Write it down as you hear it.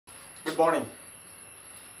Good morning.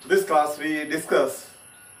 This class we discuss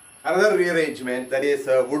another rearrangement, that is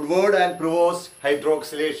Woodward and prevost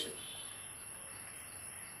hydroxylation.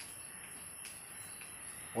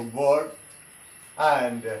 Woodward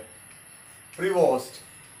and prevost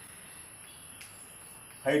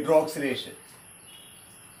hydroxylation.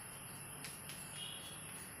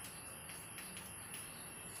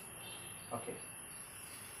 Okay.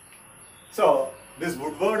 So this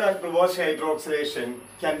Woodward and prevost hydroxylation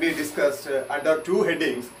can be discussed under two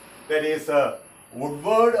headings, that is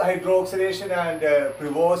Woodward hydroxylation and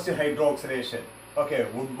prevost hydroxylation. Okay,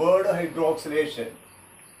 Woodward hydroxylation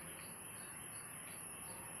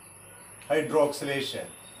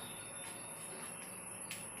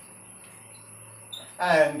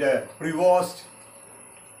and prevost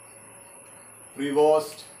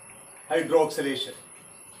hydroxylation.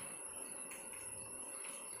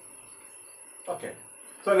 Okay,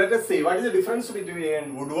 so let us see what is the difference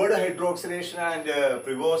between Woodward hydroxylation and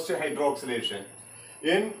prevost hydroxylation.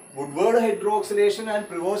 In Woodward hydroxylation and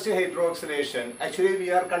prevost hydroxylation, actually we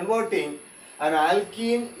are converting an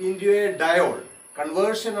alkene into a diol.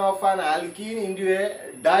 Conversion of an alkene into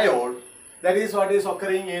a diol, that is what is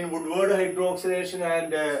occurring in Woodward hydroxylation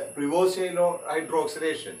and prevost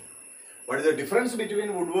hydroxylation. What is the difference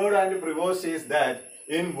between Woodward and prevost is that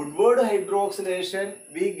in Woodward hydroxylation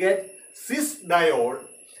we get cis diol,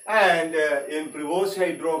 and in prevost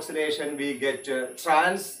hydroxylation we get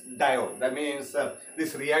trans diol. That means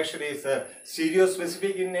this reaction is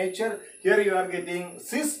stereospecific in nature. Here you are getting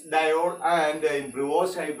cis diol, and in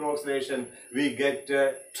prevost hydroxylation we get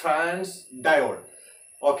trans diol.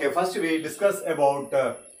 Okay, first we discuss about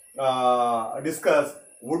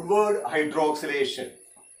Woodward hydroxylation.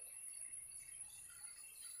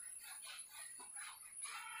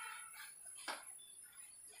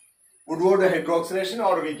 Woodward hydroxylation,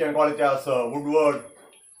 or we can call it as Woodward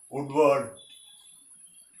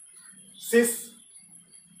cis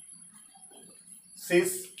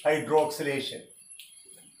hydroxylation.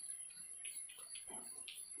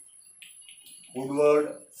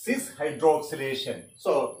 Woodward cis hydroxylation.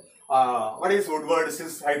 So, what is Woodward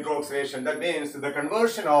cis hydroxylation? That means the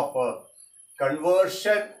conversion of an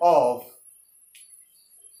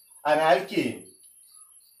alkene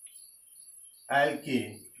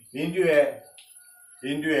into a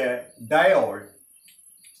diol.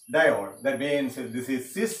 That means this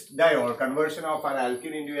is cis diol, conversion of an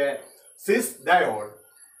alkene into a cis diol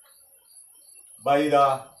by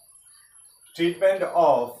the treatment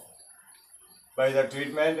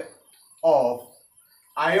of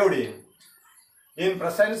iodine in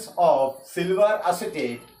presence of silver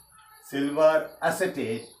acetate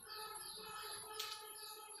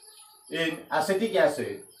in acetic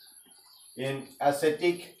acid,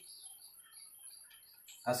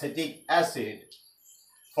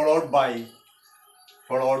 followed by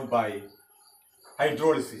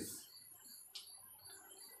hydrolysis.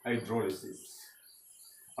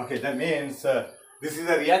 Okay, that means this is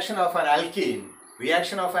a reaction of an alkene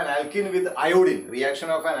with iodine,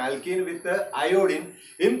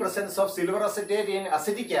 in presence of silver acetate in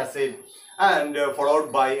acetic acid, and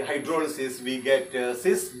followed by hydrolysis we get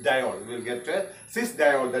cis diol. We will get cis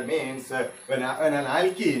diol. That means when an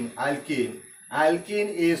alkene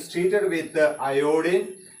is treated with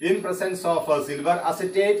iodine in presence of silver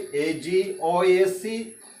acetate,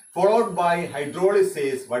 AgOAc, followed by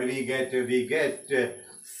hydrolysis, what we get? We get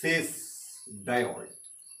cis diol.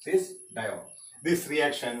 This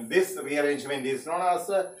rearrangement is known as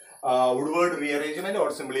Woodward rearrangement,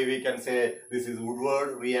 or simply we can say this is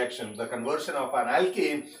Woodward reaction, the conversion of an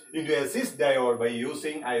alkene into a cis diol by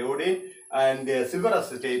using iodine and silver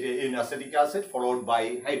acetate in acetic acid, followed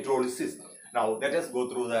by hydrolysis. Now let us go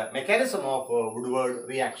through the mechanism of Woodward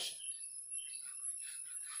reaction.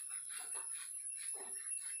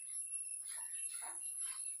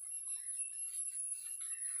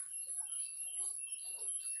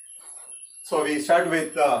 So we start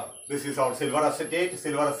with this is our silver acetate,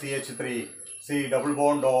 silver CH3, C double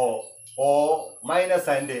bond O minus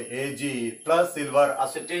and Ag plus silver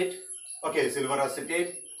acetate. Okay, silver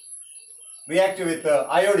acetate react with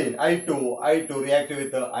iodine, I2 react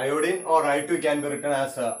with iodine, or I2 can be written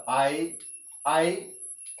as I,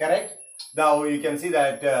 correct? Now you can see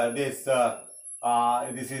that this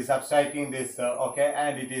is subtracting this, okay,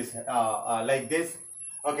 and it is like this.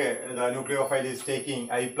 Okay, the nucleophile is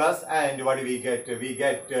taking I plus, and what do we get? We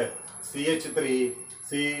get CH3,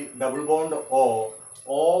 C double bond O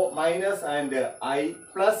minus and I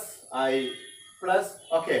plus,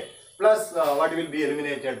 okay, plus what will be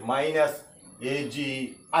eliminated? Minus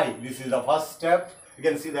AgI. This is the first step. You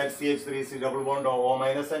can see that CH3 is double bond O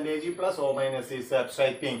minus and Ag plus. O minus is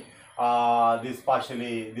subtracting this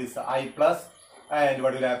partially this I plus, and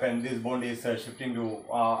what will happen? This bond is shifting to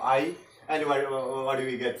I, and what do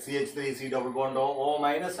we get? CH3 C double bond O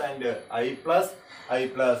minus and I plus,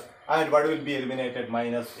 and what will be eliminated?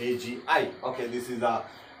 Minus AgI. Okay, this is the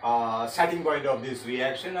starting point of this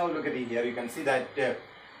reaction. Now look at it here. You can see that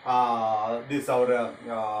this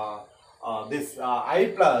I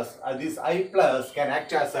plus can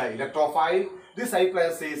act as a electrophile. This I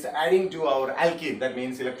plus is adding to our alkene. That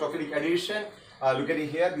means electrophilic addition. Look at it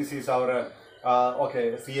here. This is our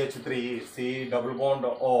okay, CH3 C double bond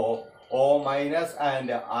O minus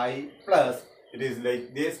and I plus. It is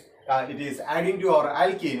like this. It is adding to our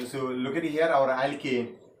alkene. So look at it here, our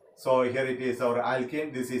alkene. So here it is our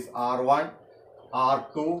alkene. This is R1,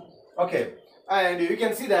 R2. Okay, and you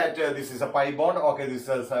can see that this is a pi bond. Okay, this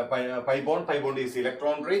is a pi bond. Pi bond is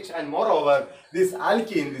electron rich, and moreover, this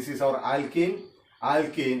alkene. This is our alkene.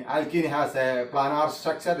 Alkene has a planar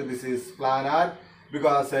structure. This is planar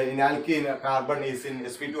because in alkene carbon is in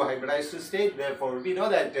sp2 hybridized state. Therefore, we know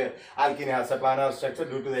that alkene has a planar structure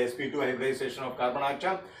due to the sp2 hybridization of carbon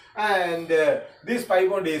atom. And this pi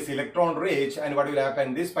bond is electron rich, and what will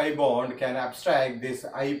happen? This pi bond can abstract this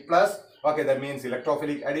I plus. Okay, that means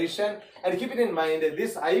electrophilic addition. And keep it in mind,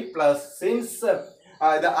 this I plus, since the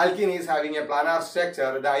alkene is having a planar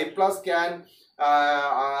structure, the I plus can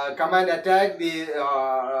come and attack the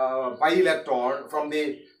pi electron from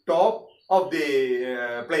the top of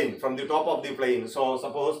the plane, So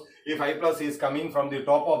suppose if I plus is coming from the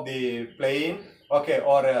top of the plane, okay,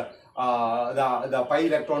 or the pi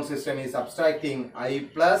electron system is abstracting I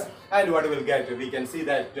plus, and what we will get? We can see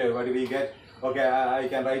that what do we get? Okay, I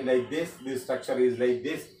can write like this. This structure is like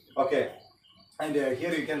this. Okay, and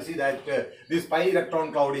here you can see that this pi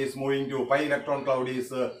electron cloud is moving to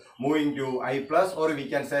moving to I plus, or we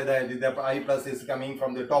can say that the I plus is coming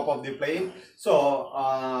from the top of the plane. So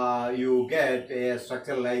you get a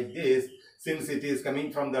structure like this. Since it is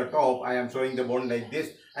coming from the top, I am showing the bond like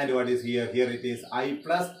this. And what is here? Here it is I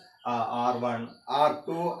plus R1,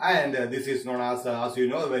 R2, and this is known as you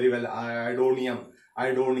know very well,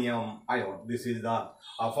 idonium ion. This is the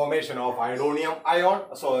formation of idonium ion.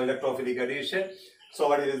 So electrophilic addition. So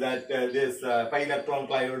what is that? This pi electron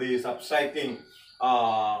cloud is abstracting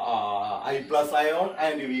I plus ion,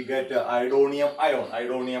 and we get idonium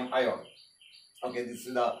ion. Okay, this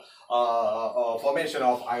is the formation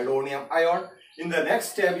of idonium ion. In the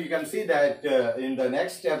next step, you can see that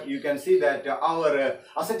our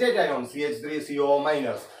acetate ion CH3CO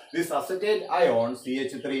minus. This acetate ion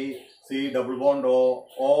CH3 C double bond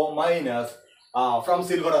O minus from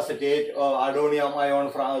silver acetate, idonium ion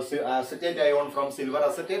from acetate ion from silver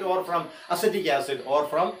acetate, or from acetic acid,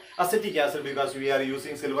 because we are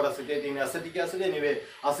using silver acetate in acetic acid. Anyway,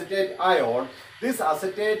 acetate ion. This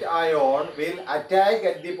acetate ion will attack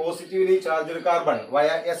at the positively charged carbon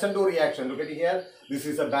via SN2 reaction. Look at it here. This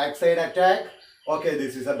is a backside attack. Okay,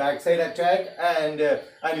 this is a backside attack, and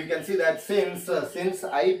you can see that since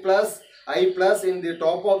I plus in the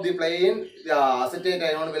top of the plane, the acetate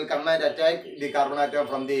ion will come and attack the carbon atom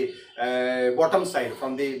from the bottom side.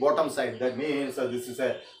 That means this is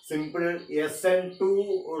a simple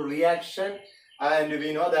SN2 reaction, and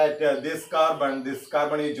we know that this carbon is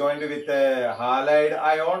joined with a halide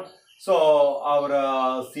ion. So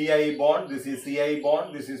our Ci bond, this is Ci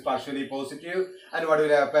bond, this is partially positive, and what will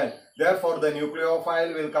happen? Therefore, the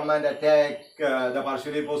nucleophile will come and attack the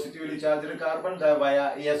partially positively charged carbon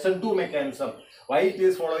via SN2 mechanism. Why it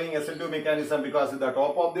is following SN2 mechanism? Because at the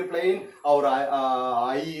top of the plane, our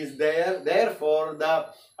I is there. Therefore, the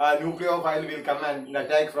nucleophile will come and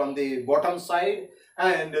attack from the bottom side,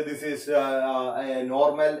 and this is a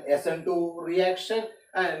normal SN2 reaction.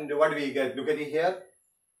 And what do we get? Look at it here.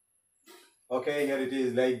 Okay, here it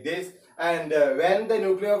is like this. And when the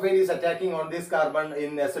nucleophile is attacking on this carbon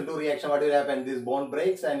in SN2 reaction, what will happen? This bond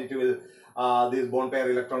breaks, and it will this bond pair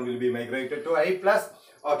electron will be migrated to I plus.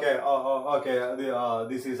 Okay,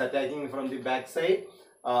 this is attacking from the back side.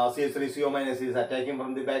 CH3CO minus is attacking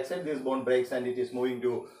from the back side. This bond breaks, and it is moving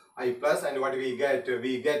to I plus. And what we get?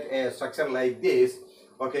 We get a structure like this.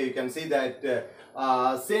 Okay, you can see that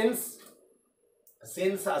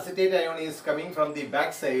since acetate ion is coming from the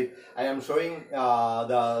back side, I am showing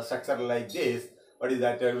the structure like this. What is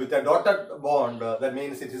that? With a dotted bond, that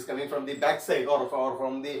means it is coming from the back side or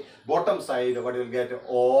from the bottom side. What you will get?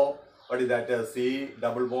 O. What is that? C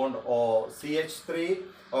double bond O CH3.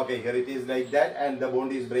 Okay, here it is like that, and the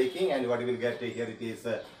bond is breaking, and what you will get? Here it is.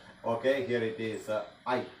 Okay, here it is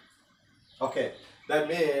I. Okay, that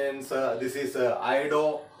means this is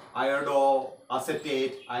iodoacetate.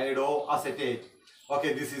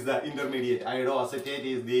 Okay, this is the intermediate. Iodoacetate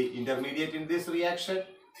is the intermediate in this reaction.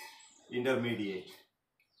 intermediate.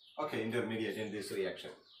 Okay, intermediate in this reaction.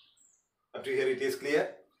 Up to here it is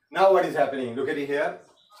clear. Now what is happening? Look at it here.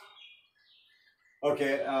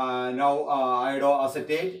 Okay, now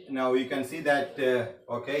iodoacetate. Now you can see that,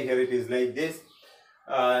 okay, here it is like this.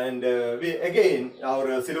 And we again,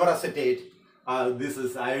 our silver acetate, this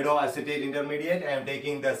is iodoacetate intermediate. I am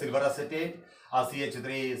taking the silver acetate,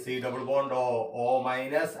 CH3, C double bond, O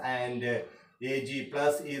minus, and Ag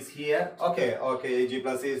plus is here. Okay, okay, Ag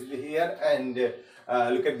plus is here. And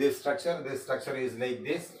look at this structure. This structure is like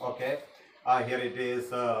this. Okay, here it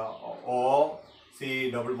is O,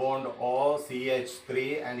 C double bond, O,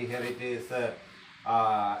 CH3, and here it is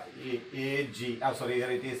Ag, sorry,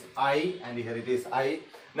 here it is I, and here it is I.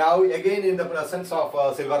 Now again, in the presence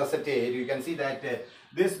of silver acetate, you can see that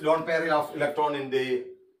this lone pair of electron in the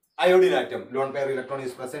iodine atom, lone pair electron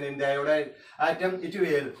is present in the iodine atom, it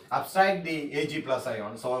will abstract the Ag plus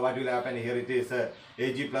ion. So what will happen here? It is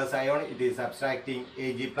Ag plus ion, it is abstracting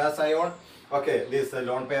Ag plus ion. Okay, this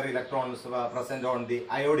lone pair electrons present on the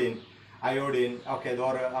iodine, okay,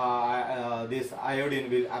 or this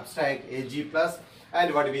iodine will abstract Ag plus,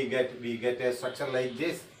 and what we get? We get a structure like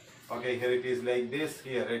this. Okay, here it is like this.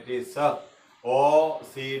 Here it is O,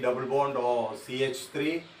 C double bond, O,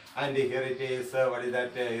 CH3, and here it is what is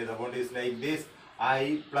that? The bond is like this,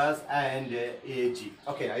 I plus and Ag.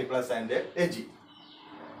 Okay, I plus and Ag.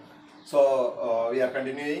 So we are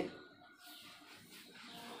continuing.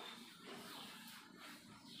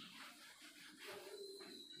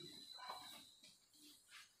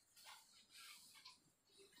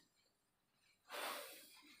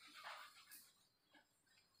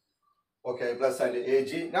 Okay, plus and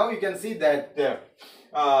Ag. Now you can see that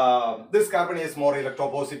this carbon is more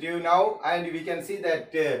electropositive now, and we can see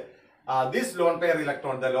that this lone pair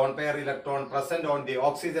electron, the lone pair electron present on the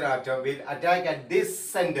oxygen atom, will attack at this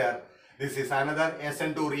center. This is another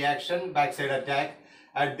SN2 reaction, backside attack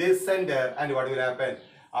at this center, and what will happen?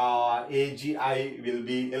 AgI will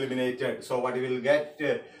be eliminated. So what we will get?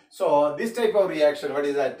 So this type of reaction, what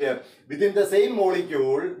is that? Within the same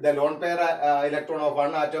molecule, the lone pair electron of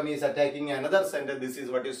one atom is attacking another center. This is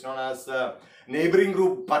what is known as neighboring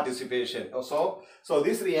group participation. So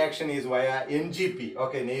this reaction is via NGP.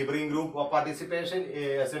 Okay, neighboring group of participation,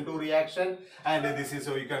 SN2 reaction, and this is,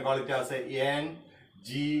 so you can call it as a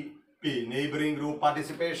NGP, neighboring group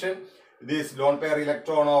participation. This lone pair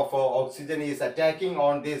electron of oxygen is attacking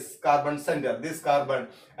on this carbon center, this carbon,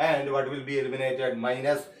 and what will be eliminated?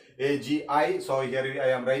 Minus AgI. So here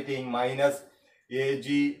I am writing minus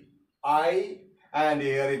AgI, and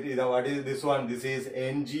here it is, what is this one? This is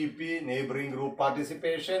NGP, neighboring group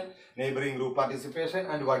participation,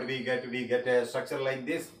 and what we get? We get a structure like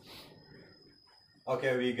this.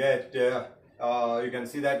 Okay, we get, you can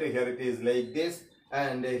see that here it is like this.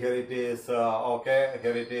 And here it is, okay,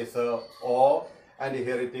 here it is O, and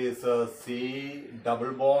here it is C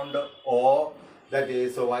double bond O, that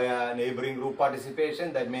is via neighboring group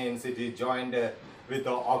participation. That means it is joined with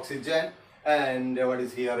oxygen. And what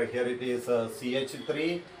is here? Here it is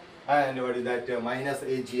CH3, and what is that? Minus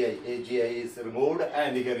AgI. AgI is removed,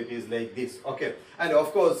 and here it is like this. Okay, and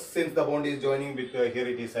of course, since the bond is joining with here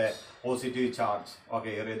it is a positive charge.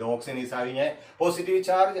 Okay, here the oxygen is having a positive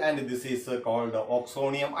charge, and this is called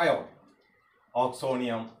oxonium ion.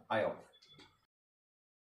 Oxonium ion.